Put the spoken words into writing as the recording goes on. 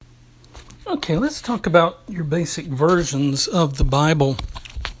Okay, let's talk about your basic versions of the Bible.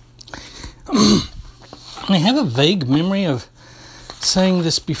 I have a vague memory of saying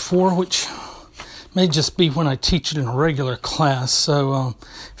this before, which may just be when I teach it in a regular class. So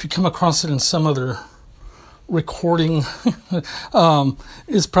if you come across it in some other recording,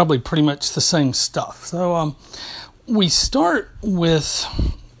 it's probably pretty much the same stuff. So we start with,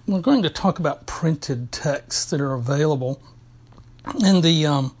 we're going to talk about printed texts that are available. And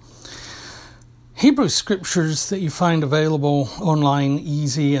the Hebrew scriptures that you find available online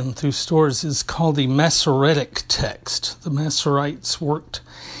easy and through stores is called the Masoretic text. The Masoretes worked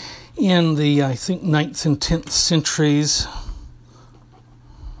in the, I think, 9th and 10th centuries.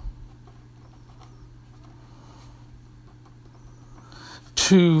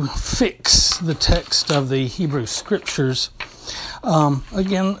 To fix the text of the Hebrew scriptures. They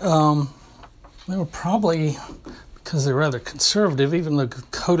were probably, because they're rather conservative, even though the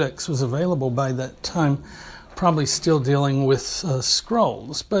Codex was available by that time, probably still dealing with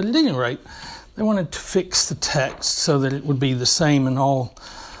scrolls. But at any rate, they wanted to fix the text so that it would be the same in all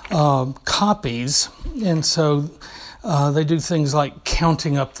copies. And so they do things like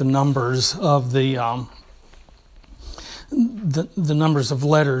counting up the numbers of the numbers of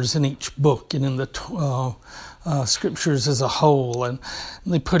letters in each book and in the scriptures as a whole. And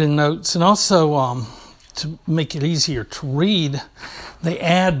they put in notes. And also, to make it easier to read, they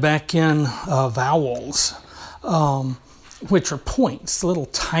add back in vowels, which are points, little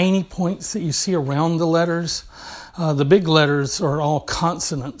tiny points that you see around the letters. The big letters are all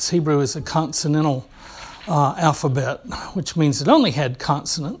consonants. Hebrew is a consonantal alphabet, which means it only had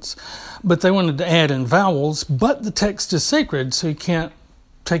consonants. But they wanted to add in vowels, but the text is sacred, so you can't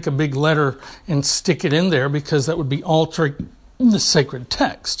take a big letter and stick it in there because that would be altering the sacred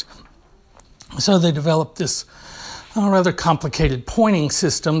text. So they developed this rather complicated pointing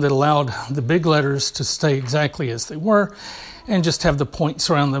system that allowed the big letters to stay exactly as they were and just have the points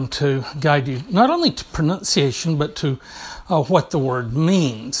around them to guide you not only to pronunciation but to what the word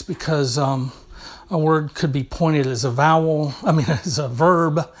means, because a word could be pointed as a vowel, as a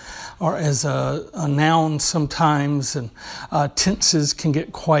verb, or as a noun sometimes, and tenses can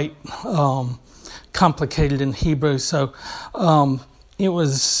get quite complicated in Hebrew. So it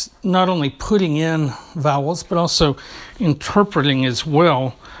was not only putting in vowels, but also interpreting as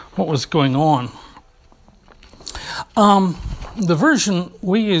well what was going on. The version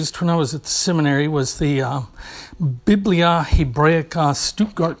we used when I was at the seminary was the Biblia Hebraica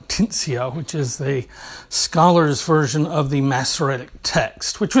Stuttgartensia, which is the scholar's version of the Masoretic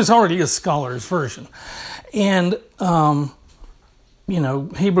text, which was already a scholar's version. And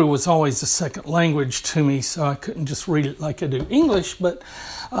Hebrew was always a second language to me, so I couldn't just read it like I do English, but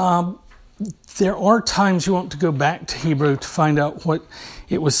there are times you want to go back to Hebrew to find out what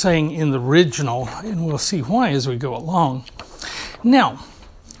it was saying in the original, and we'll see why as we go along. Now,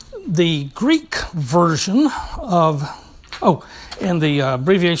 the Greek version of, and the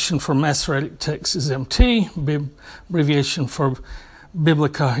abbreviation for Masoretic text is MT, abbreviation for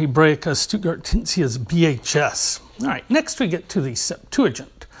Biblica Hebraica Stuttgartensia is BHS. All right, next we get to the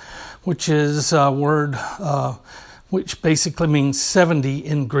Septuagint, which is a word which basically means 70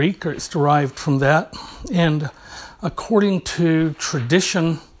 in Greek, or it's derived from that. And according to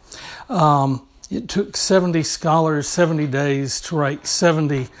tradition, it took 70 scholars 70 days to write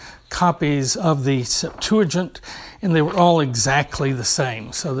 70 copies of the Septuagint, and they were all exactly the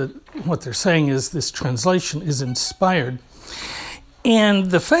same. So that what they're saying is this translation is inspired. And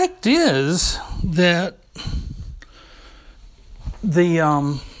the fact is that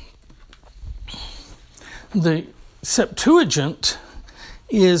the Septuagint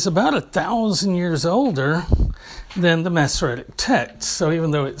is about 1,000 years older than the Masoretic text. So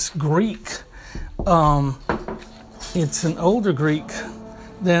even though it's Greek, it's an older Greek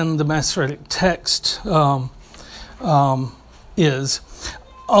than the Masoretic text is.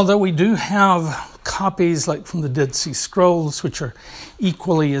 Although we do have copies like from the Dead Sea Scrolls, which are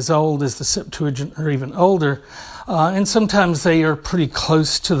equally as old as the Septuagint or even older, and sometimes they are pretty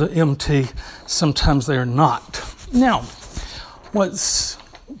close to the MT, sometimes they are not. Now, what's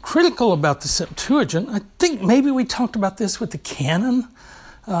critical about the Septuagint, I think maybe we talked about this with the canon.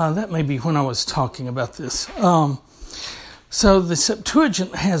 That may be when I was talking about this. So the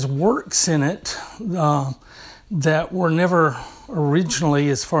Septuagint has works in it that were never originally,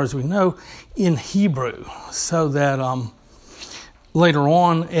 as far as we know, in Hebrew. So that later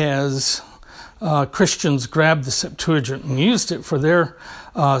on, as Christians grabbed the Septuagint and used it for their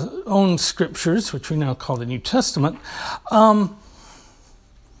own scriptures, which we now call the New Testament,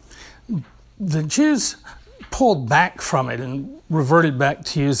 the Jews pulled back from it and reverted back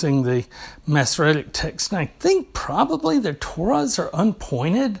to using the Masoretic text. And I think probably their Torahs are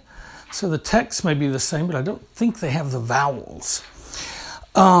unpointed, so the text may be the same, but I don't think they have the vowels.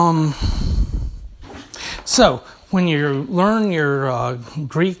 So when you learn your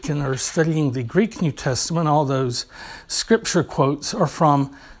Greek and are studying the Greek New Testament, all those scripture quotes are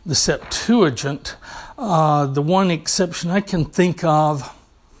from the Septuagint. The one exception I can think of,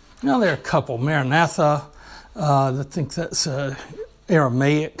 there are a couple. Maranatha, I think that's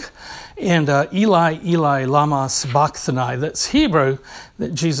Aramaic. And Eli, Eli, lama sabachthani, that's Hebrew,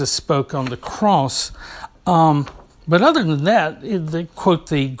 that Jesus spoke on the cross. But other than that, they quote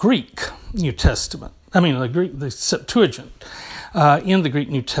the Greek New Testament. The Septuagint in the Greek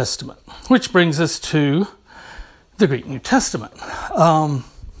New Testament, which brings us to the Greek New Testament.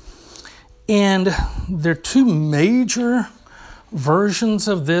 And there are two major versions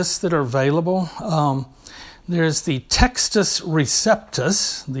of this that are available. There's the Textus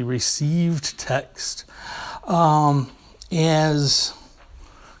Receptus, the received text, we'll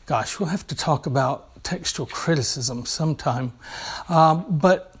have to talk about textual criticism sometime,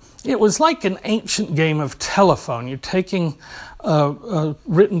 but it was like an ancient game of telephone. You're taking a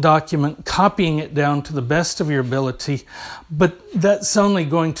written document, copying it down to the best of your ability, but that's only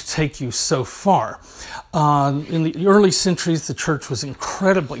going to take you so far. In the early centuries, the church was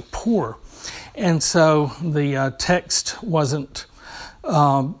incredibly poor, and so the text wasn't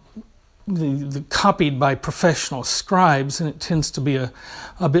copied by professional scribes, and it tends to be a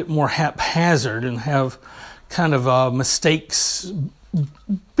bit more haphazard and have kind of mistakes,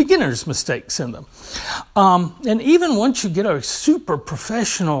 beginner's mistakes in them. And even once you get a super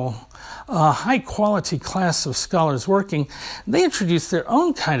professional, high-quality class of scholars working, they introduce their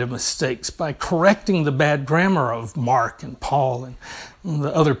own kind of mistakes by correcting the bad grammar of Mark and Paul and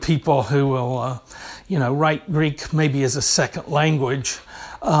the other people who will, write Greek maybe as a second language,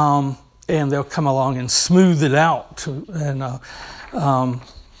 and they'll come along and smooth it out.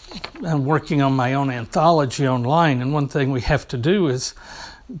 I'm working on my own anthology online, and one thing we have to do is,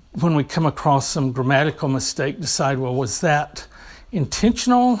 when we come across some grammatical mistake, decide, well, was that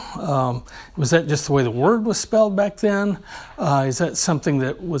intentional? Was that just the way the word was spelled back then? Is that something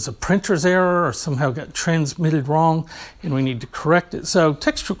that was a printer's error or somehow got transmitted wrong and we need to correct it? So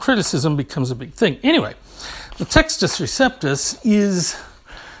textual criticism becomes a big thing. Anyway, the Textus Receptus is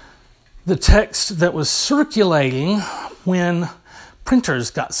the text that was circulating when printers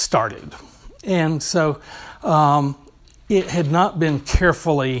got started. And so it had not been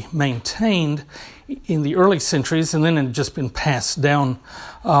carefully maintained in the early centuries, and then it had just been passed down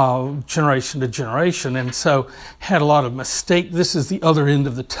generation to generation, and so had a lot of mistake. This is the other end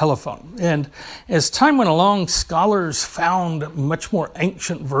of the telephone. And as time went along, scholars found much more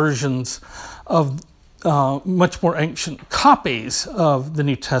ancient versions of much more ancient copies of the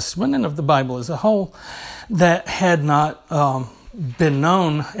New Testament and of the Bible as a whole that had not been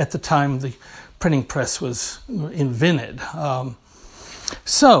known at the time the printing press was invented.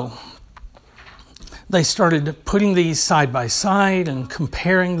 So they started putting these side by side and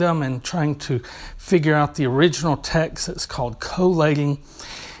comparing them and trying to figure out the original text. It's called collating.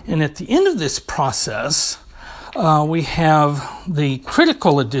 And at the end of this process, we have the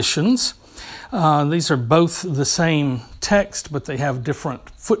critical editions. These are both the same text, but they have different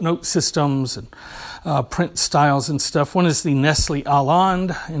footnote systems and print styles and stuff. One is the Nestle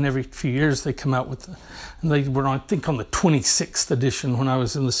Aland, and every few years they come out with and they were, I think, on the 26th edition when I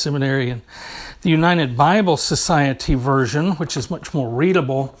was in the seminary. And the United Bible Society version, which is much more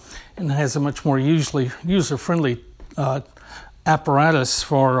readable and has a much more user-friendly apparatus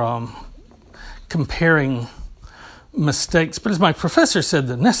for comparing mistakes. But as my professor said,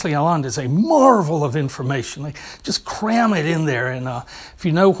 the Nestle Aland is a marvel of information. They just cram it in there, and if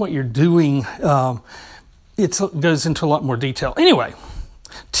you know what you're doing, it goes into a lot more detail. Anyway,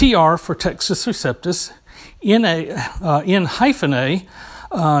 TR for Textus Receptus, N-A,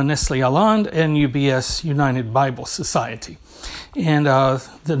 Nestle Aland, and UBS, United Bible Society. And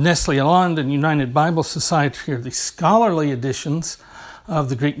the Nestle Aland and United Bible Society are the scholarly editions of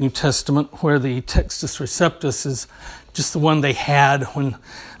the Greek New Testament, where the Textus Receptus is just the one they had when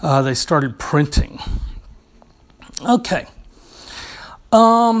they started printing. Okay.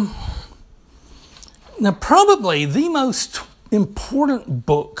 Now, probably the most important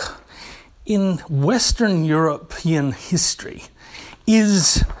book in Western European history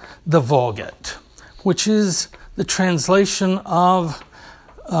is the Vulgate, which is the translation of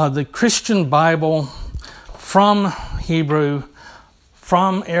the Christian Bible from Hebrew,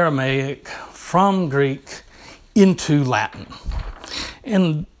 from Aramaic, from Greek into Latin.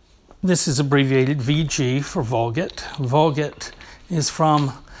 And This is abbreviated VG for Vulgate. Vulgate is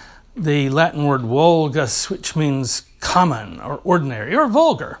from the Latin word vulgus, which means common or ordinary or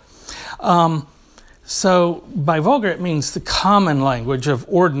vulgar. So by vulgar, it means the common language of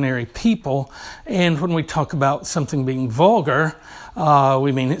ordinary people. And when we talk about something being vulgar,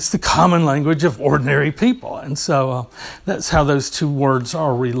 we mean it's the common language of ordinary people. And so that's how those two words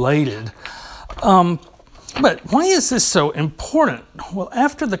are related. But why is this so important? Well,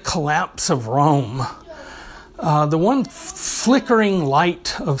 after the collapse of Rome, the one flickering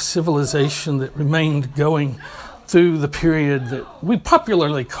light of civilization that remained going through the period that we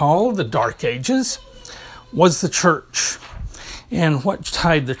popularly call the Dark Ages was the church. And what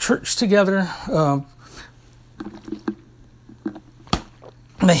tied the church together?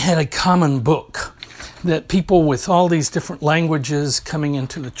 They had a common book that people with all these different languages coming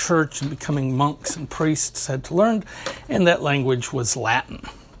into the church and becoming monks and priests had to learn, and that language was Latin.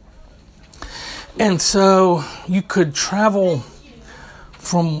 And so you could travel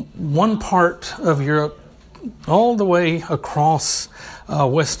from one part of Europe all the way across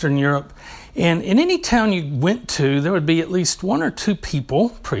Western Europe. And in any town you went to, there would be at least one or two people,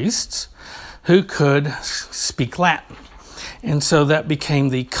 priests, who could speak Latin. And so that became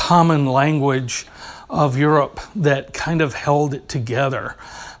the common language of Europe that kind of held it together.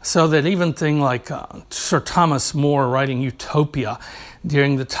 So that even thing like Sir Thomas More writing Utopia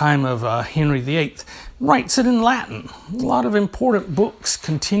during the time of Henry VIII writes it in Latin. A lot of important books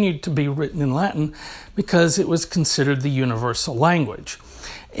continued to be written in Latin because it was considered the universal language.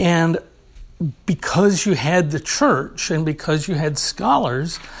 And because you had the church and because you had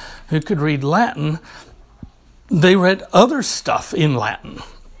scholars who could read Latin, they read other stuff in Latin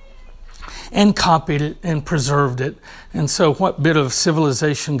and copied it and preserved it. And so what bit of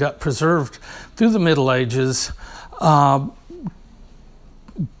civilization got preserved through the Middle Ages got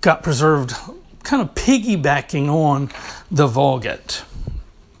preserved kind of piggybacking on the Vulgate.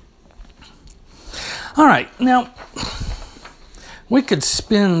 All right, now we could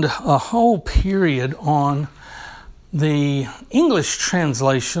spend a whole period on the English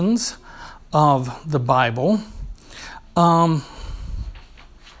translations of the Bible. How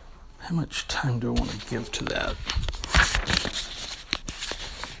much time do I want to give to that?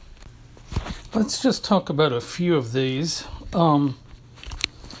 Let's just talk about a few of these.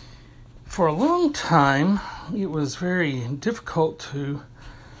 For a long time, it was very difficult to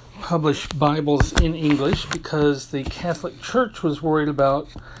publish Bibles in English because the Catholic Church was worried about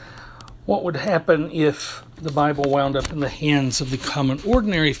what would happen if the Bible wound up in the hands of the common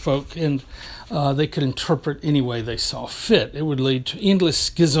ordinary folk and they could interpret any way they saw fit. It would lead to endless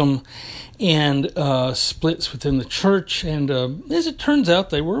schism and splits within the church, and as it turns out,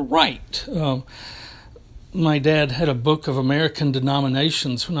 they were right. My dad had a book of American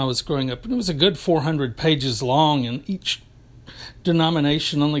denominations when I was growing up, and it was a good 400 pages long, and each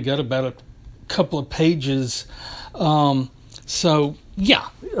denomination only got about a couple of pages. Reading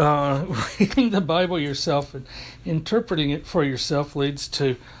the Bible yourself and interpreting it for yourself leads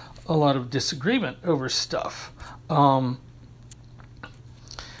to a lot of disagreement over stuff.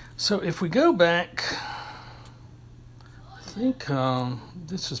 So if we go back, I think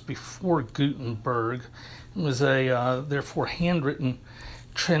this was before Gutenberg. It was a, therefore, handwritten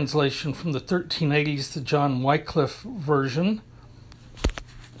translation from the 1380s, the John Wycliffe version.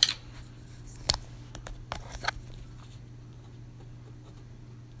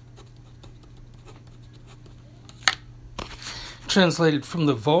 Translated from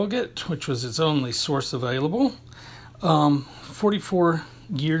the Vulgate, which was its only source available. 44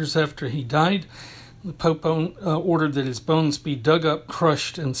 years after he died, the Pope ordered that his bones be dug up,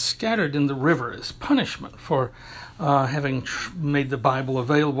 crushed, and scattered in the river as punishment for having made the Bible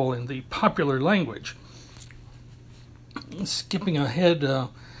available in the popular language. Skipping ahead,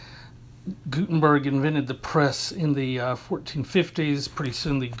 Gutenberg invented the press in the 1450s. Pretty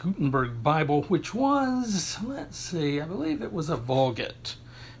soon the Gutenberg Bible, which was, I believe it was a Vulgate,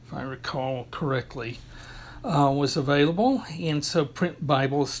 if I recall correctly, was available. And so print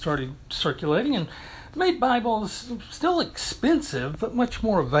Bibles started circulating and made Bibles still expensive, but much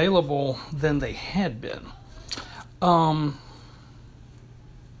more available than they had been.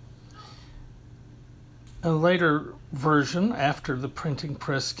 A later version, after the printing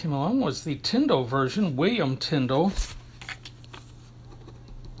press came along, was the Tyndale version. William Tyndale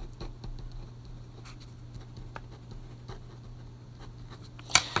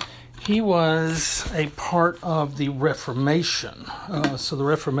he was a part of the Reformation. So the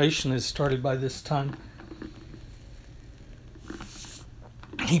Reformation is started by this time.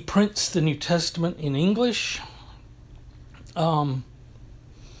 He prints the New Testament in English.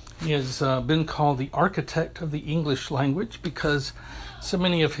 He has been called the architect of the English language because so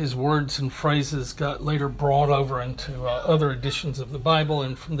many of his words and phrases got later brought over into other editions of the Bible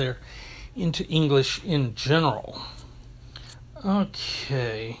and from there into English in general.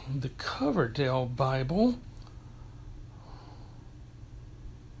 Okay, the Coverdale Bible.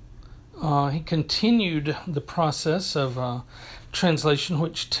 He continued the process of translation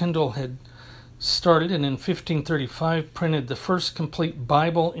which Tyndale had started, and in 1535 printed the first complete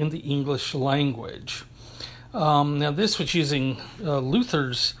Bible in the English language. Now this was using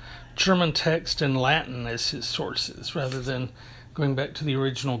Luther's German text and Latin as his sources rather than going back to the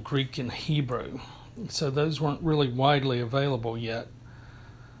original Greek and Hebrew. So those weren't really widely available yet.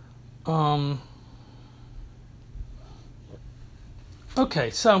 Okay,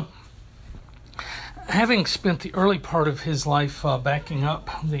 so having spent the early part of his life backing up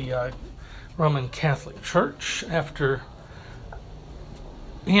the Roman Catholic Church after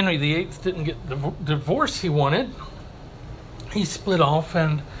Henry VIII didn't get the divorce he wanted, he split off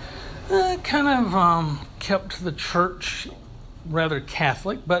and kind of kept the church rather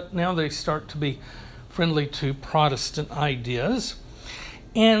Catholic, but now they start to be friendly to Protestant ideas.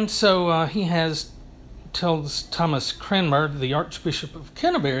 And so he tells Thomas Cranmer, the Archbishop of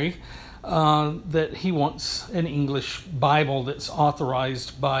Canterbury, that he wants an English Bible that's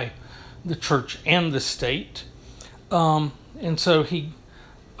authorized by the church and the state. And so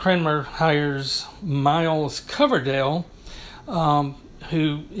Cranmer hires Miles Coverdale,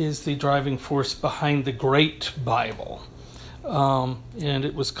 who is the driving force behind the Great Bible. And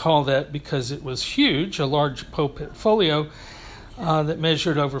it was called that because it was huge, a large pulpit folio that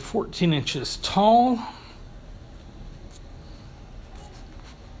measured over 14 inches tall.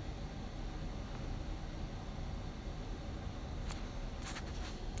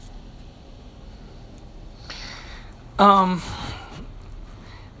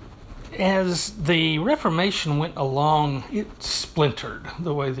 As the Reformation went along, it splintered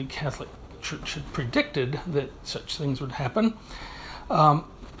the way the Catholic Church had predicted that such things would happen.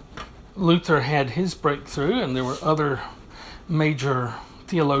 Luther had his breakthrough, and there were other major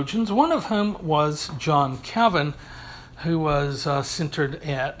theologians, one of whom was John Calvin, who was centered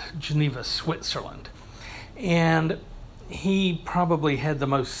at Geneva, Switzerland. And he probably had the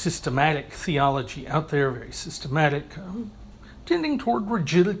most systematic theology out there, very systematic, tending toward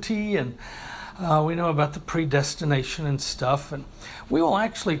rigidity, and we know about the predestination and stuff. And we will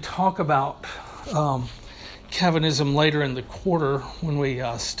actually talk about Calvinism later in the quarter when we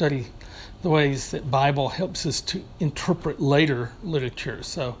study the ways that Bible helps us to interpret later literature.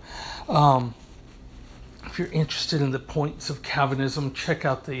 So if you're interested in the points of Calvinism, check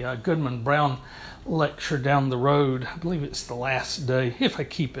out the Goodman Brown lecture down the road. I believe it's the last day, if I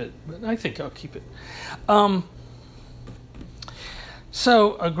keep it, but I think I'll keep it.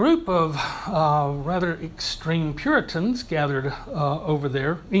 So a group of rather extreme Puritans gathered over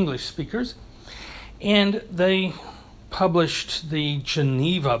there, English speakers, and they published the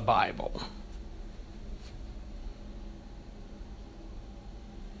Geneva Bible.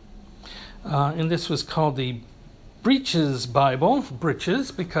 And this was called the Breeches Bible,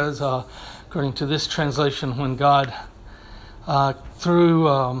 breeches, because according to this translation, when God threw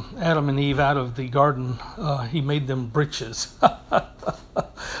Adam and Eve out of the garden, he made them breeches.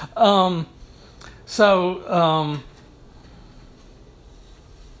 So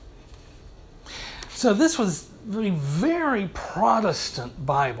this was a very Protestant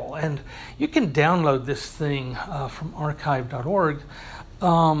Bible, and you can download this thing from archive.org.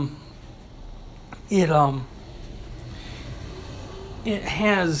 It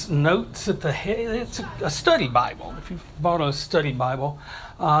has notes at the head. It's a study Bible. If you've bought a study Bible,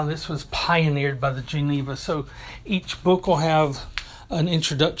 this was pioneered by the Geneva. So each book will have an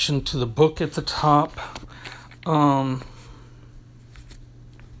introduction to the book at the top.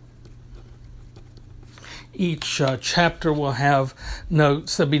 Each chapter will have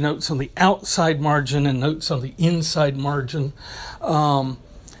notes. There'll be notes on the outside margin and notes on the inside margin. And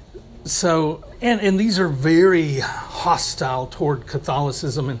these are very hostile toward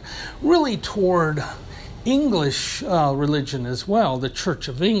Catholicism and really toward English religion as well, the Church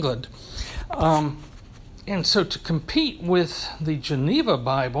of England. And so to compete with the Geneva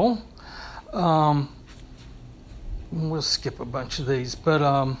Bible, we'll skip a bunch of these,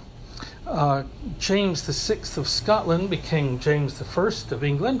 but James VI of Scotland became James I of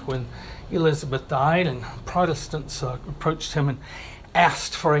England when Elizabeth died, and Protestants approached him and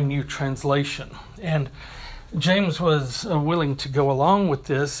asked for a new translation. And James was willing to go along with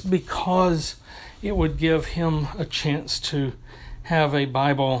this because it would give him a chance to have a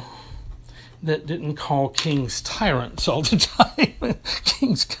Bible that didn't call kings tyrants all the time.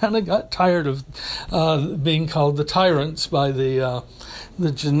 Kings kind of got tired of being called the tyrants by the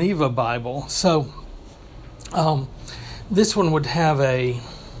Geneva Bible. So this one would have a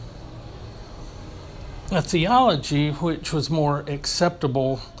theology which was more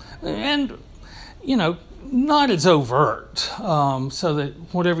acceptable and, not as overt, so that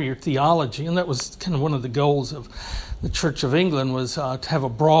whatever your theology, and that was kind of one of the goals of the Church of England, was to have a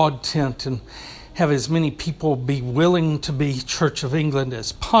broad tent and have as many people be willing to be Church of England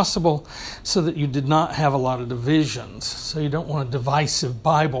as possible, so that you did not have a lot of divisions. So you don't want a divisive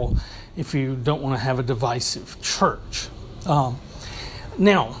Bible if you don't want to have a divisive church.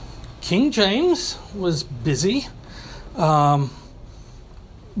 Now, King James was busy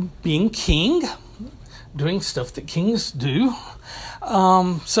being king, doing stuff that kings do.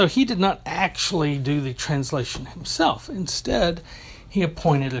 So he did not actually do the translation himself. Instead, he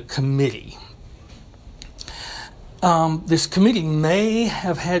appointed a committee. This committee may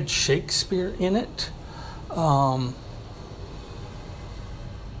have had Shakespeare in it.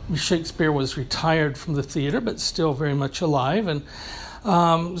 Shakespeare was retired from the theater, but still very much alive and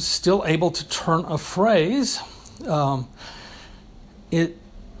still able to turn a phrase. It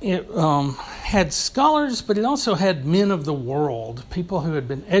had scholars, but it also had men of the world, people who had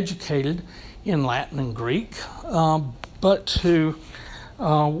been educated in Latin and Greek, but who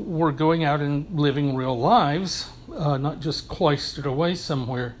were going out and living real lives, not just cloistered away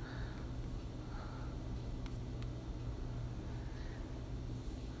somewhere.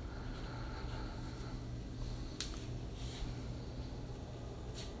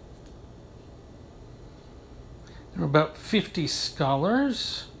 There were about 50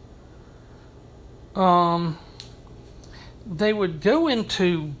 scholars. They would go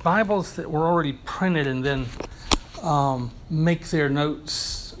into Bibles that were already printed and then make their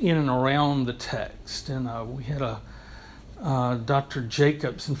notes in and around the text. And we had a Dr.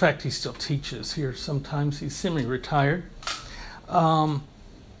 Jacobs. In fact, he still teaches here sometimes. He's semi-retired. And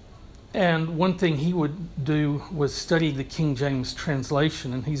one thing he would do was study the King James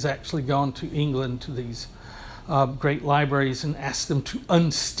translation, and he's actually gone to England to these great libraries and asked them to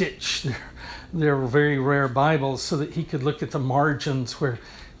unstitch their very rare Bibles so that he could look at the margins where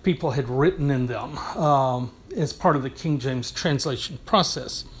people had written in them as part of the King James translation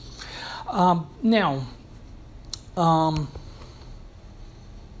process. Now,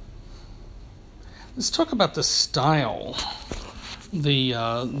 let's talk about the style, the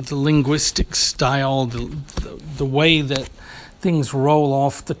linguistic style, the way that things roll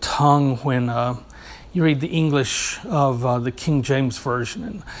off the tongue when you read the English of the King James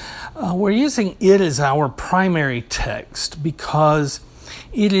Version. And we're using it as our primary text because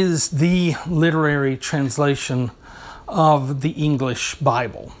it is the literary translation of the English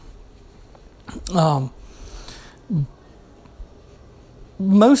Bible.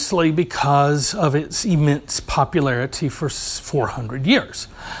 Mostly because of its immense popularity for 400 years.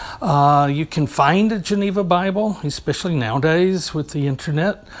 You can find a Geneva Bible, especially nowadays with the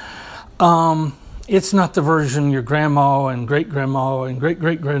internet. It's not the version your grandma and great-grandma and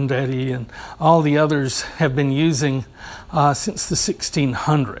great-great-granddaddy and all the others have been using since the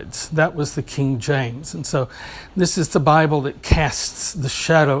 1600s. That was the King James. And so this is the Bible that casts the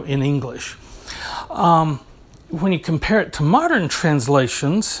shadow in English. When you compare it to modern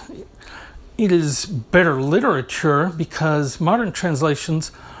translations, it is better literature because modern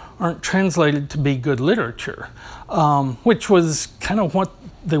translations aren't translated to be good literature, which was kind of what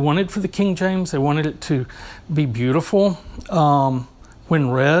they wanted for the King James. They wanted it to be beautiful when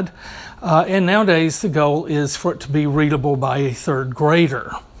read. And nowadays the goal is for it to be readable by a third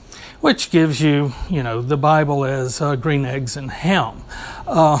grader, which gives you, the Bible as green eggs and ham.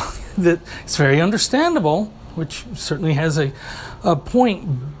 That it's very understandable, which certainly has a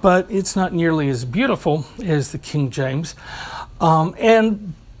point, but it's not nearly as beautiful as the King James.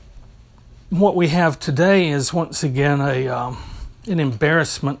 And what we have today is once again an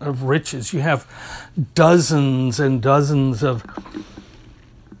embarrassment of riches. You have dozens and dozens of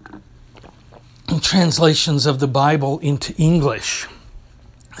translations of the Bible into English,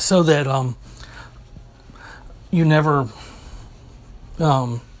 so that you never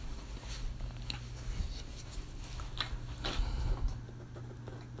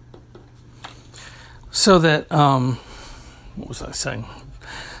so that what was I saying?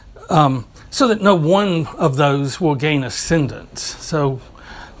 So that no one of those will gain ascendance. So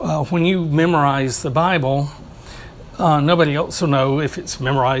when you memorize the Bible, nobody else will know if it's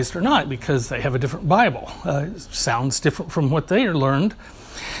memorized or not because they have a different Bible. It sounds different from what they learned.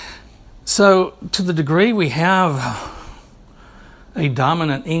 So to the degree we have a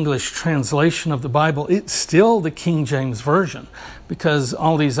dominant English translation of the Bible, it's still the King James Version, because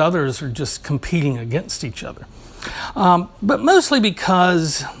all these others are just competing against each other. But mostly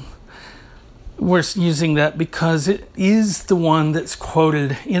because we're using that because it is the one that's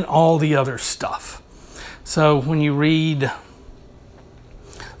quoted in all the other stuff. So when you read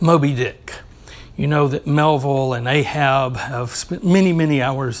Moby Dick, you know that Melville and Ahab have spent many, many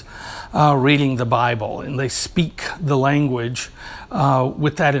hours reading the Bible, and they speak the language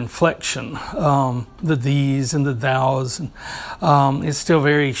with that inflection, the these and the thous. And, it's still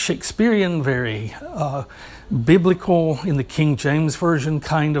very Shakespearean, very biblical in the King James Version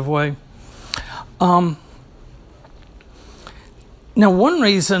kind of way. Now, one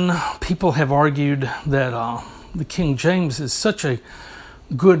reason people have argued that the King James is such a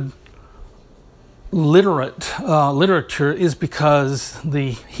good literature is because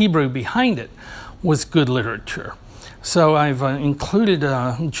the Hebrew behind it was good literature. So I've included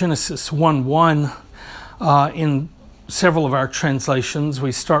Genesis 1:1 in several of our translations.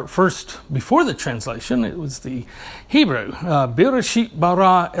 We start first, before the translation, it was the Hebrew. Bereshit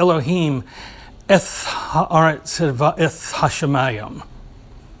bara Elohim eth haaretz va'eth hashemayim.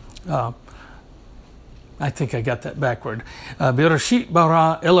 I think I got that backward. Bereshit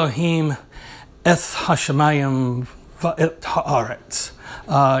bara Elohim eth hashemayim va'et haaretz.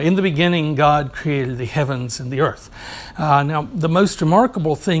 In the beginning, God created the heavens and the earth. Now, the most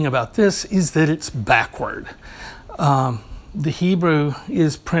remarkable thing about this is that it's backward. The Hebrew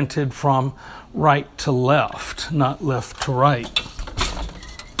is printed from right to left, not left to right.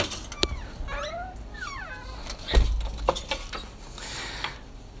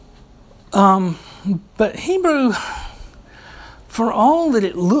 But Hebrew, for all that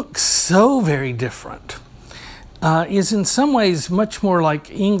it looks so very different, is in some ways much more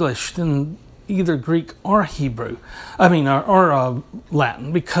like English than either Greek or Hebrew. or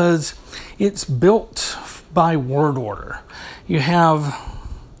Latin, because it's built by word order. You have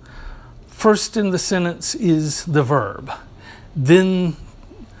first in the sentence is the verb, then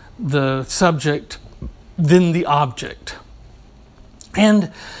the subject, then the object.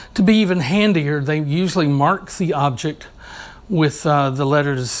 And to be even handier, they usually mark the object with the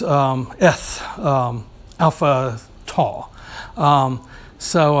letters eth, alpha, tau.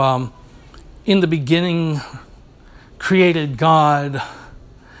 In the beginning created God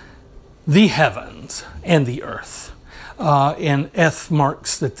the heavens and the earth. And eth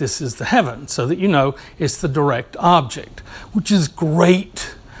marks that this is the heaven, so that you know it's the direct object, which is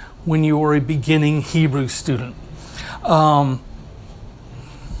great when you are a beginning Hebrew student.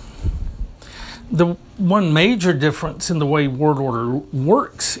 The one major difference in the way word order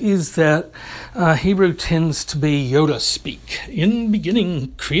works is that Hebrew tends to be Yoda speak. In the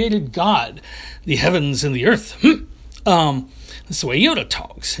beginning created God the heavens and the earth. That's the way Yoda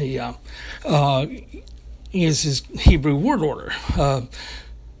talks. He is his Hebrew word order.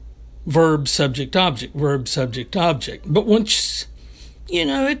 Verb, subject, object, verb, subject, object. But once,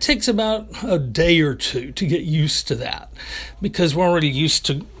 it takes about a day or two to get used to that, because we're already used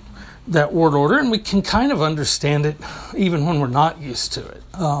to that word order, and we can kind of understand it even when we're not used to it.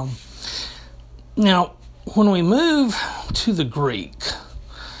 Now, when we move to the Greek,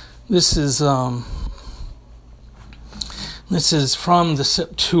 this is from the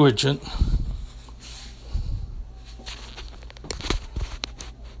Septuagint.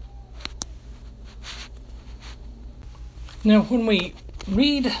 Now, when we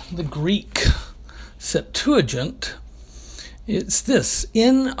read the Greek Septuagint, it's this: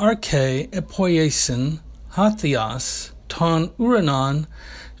 in arche epoiesin hathias ton uranon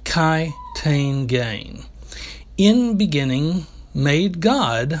kai tain gain. In beginning made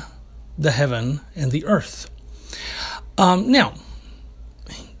God the heaven and the earth. Now,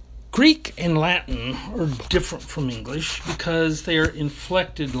 Greek and Latin are different from English because they are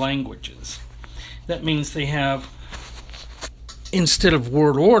inflected languages. That means they have, instead of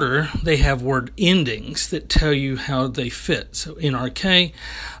word order, they have word endings that tell you how they fit. So in arche,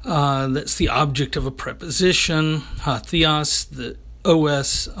 that's the object of a preposition. Hathias, the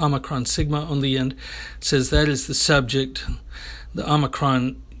os, omicron sigma on the end, says that is the subject. The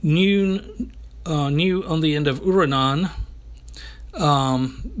omicron nu on the end of uranon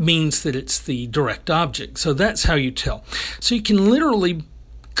means that it's the direct object. So that's how you tell. So you can literally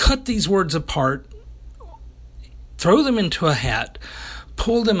cut these words apart, throw them into a hat,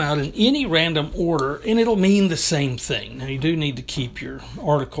 pull them out in any random order, and it'll mean the same thing. Now, you do need to keep your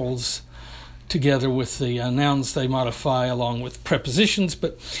articles together with the nouns they modify along with prepositions,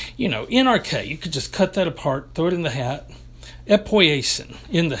 but, in arche, you could just cut that apart, throw it in the hat. Epoiesin,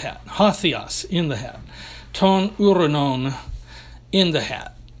 in the hat. Hathias, in the hat. Ton uranon, in the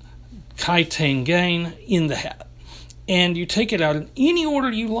hat. Kai Tang Gain, in the hat. And you take it out in any order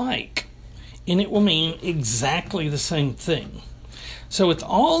you like, and it will mean exactly the same thing. So with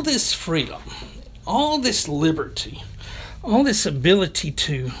all this freedom, all this liberty, all this ability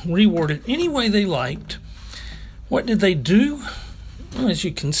to reword it any way they liked, what did they do? Well, as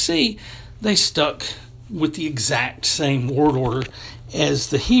you can see, they stuck with the exact same word order as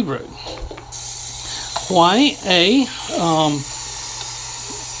the Hebrew. Why?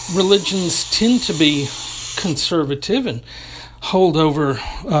 Religions tend to be conservative and hold over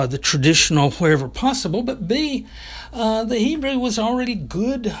the traditional wherever possible, but B, the Hebrew was already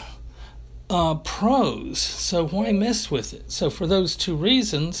good prose, so why mess with it? So for those two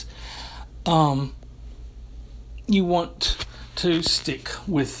reasons, you want to stick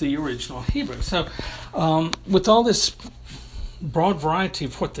with the original Hebrew. So with all this broad variety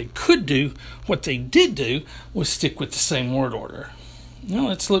of what they could do, what they did do was stick with the same word order. Now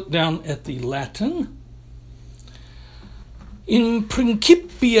let's look down at the Latin. In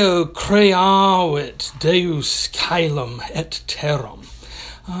principio creavit Deus caelum et terram.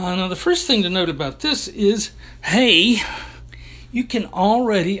 Now the first thing to note about this is, hey, you can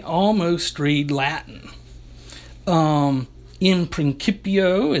already almost read Latin. In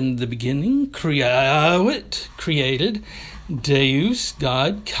principio, in the beginning, creavit, created, Deus,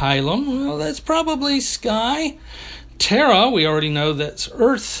 God, caelum, well, that's probably sky. Terra, we already know that's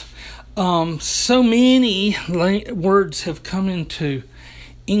earth. So many words have come into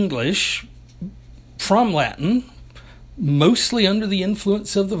English from Latin, mostly under the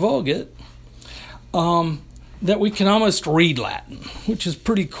influence of the Vulgate, that we can almost read Latin, which is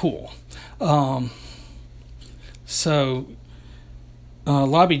pretty cool. So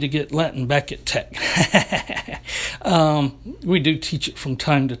lobby to get Latin back at Tech. We do teach it from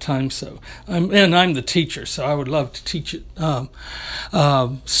time to time, so I'm the teacher, so I would love to teach it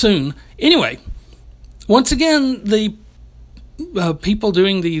soon. Anyway, once again, the people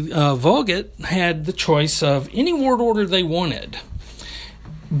doing the Vulgate had the choice of any word order they wanted,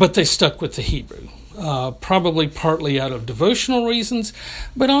 but they stuck with the Hebrew. Probably partly out of devotional reasons,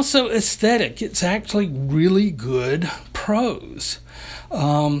 but also aesthetic. It's actually really good prose.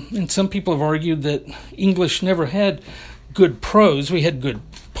 And some people have argued that English never had good prose. We had good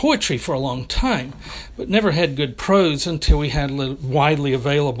poetry for a long time, but never had good prose until we had widely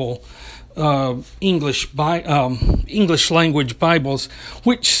available English language Bibles,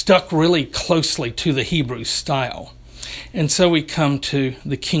 which stuck really closely to the Hebrew style. And so we come to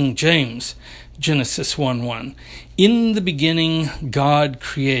the King James, Genesis 1:1. In the beginning, God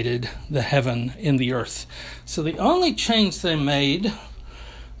created the heaven and the earth. So the only change they made,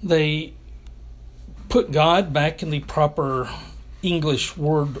 they put God back in the proper English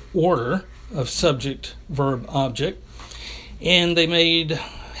word order of subject, verb, object, and they made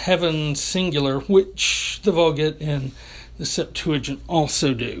heaven singular, which the Vulgate and the Septuagint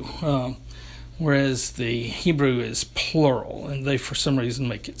also do, whereas the Hebrew is plural, and they for some reason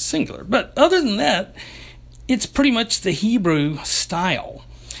make it singular. But other than that, it's pretty much the Hebrew style.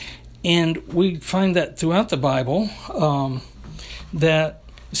 And we find that throughout the Bible, that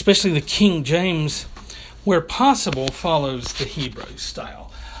especially the King James, where possible, follows the Hebrew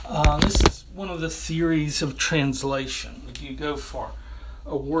style. This is one of the theories of translation. If you go for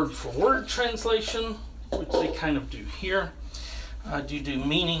a word-for-word translation, which they kind of do here, you do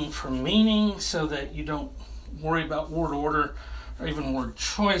meaning for meaning so that you don't worry about word order or even word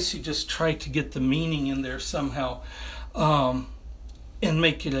choice. You just try to get the meaning in there somehow and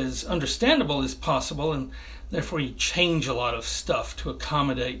make it as understandable as possible, and therefore you change a lot of stuff to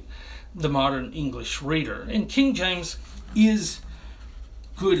accommodate the modern English reader. And King James is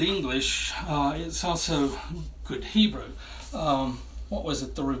good English. It's also good Hebrew. What was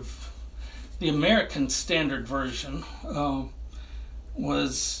it? The American Standard Version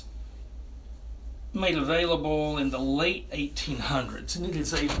was made available in the late 1800s, and it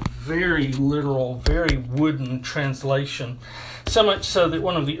is a very literal, very wooden translation, so much so that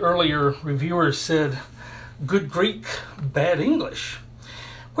one of the earlier reviewers said, "Good Greek, bad English,"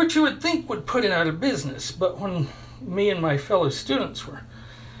 which you would think would put it out of business. But when me and my fellow students were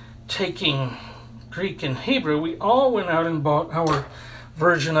taking Greek and Hebrew, we all went out and bought our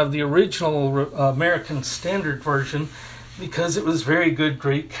version of the original American Standard Version, because it was very good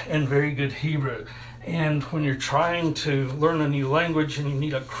Greek and very good Hebrew. And when you're trying to learn a new language and you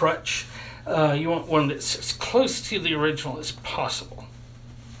need a crutch, you want one that's as close to the original as possible.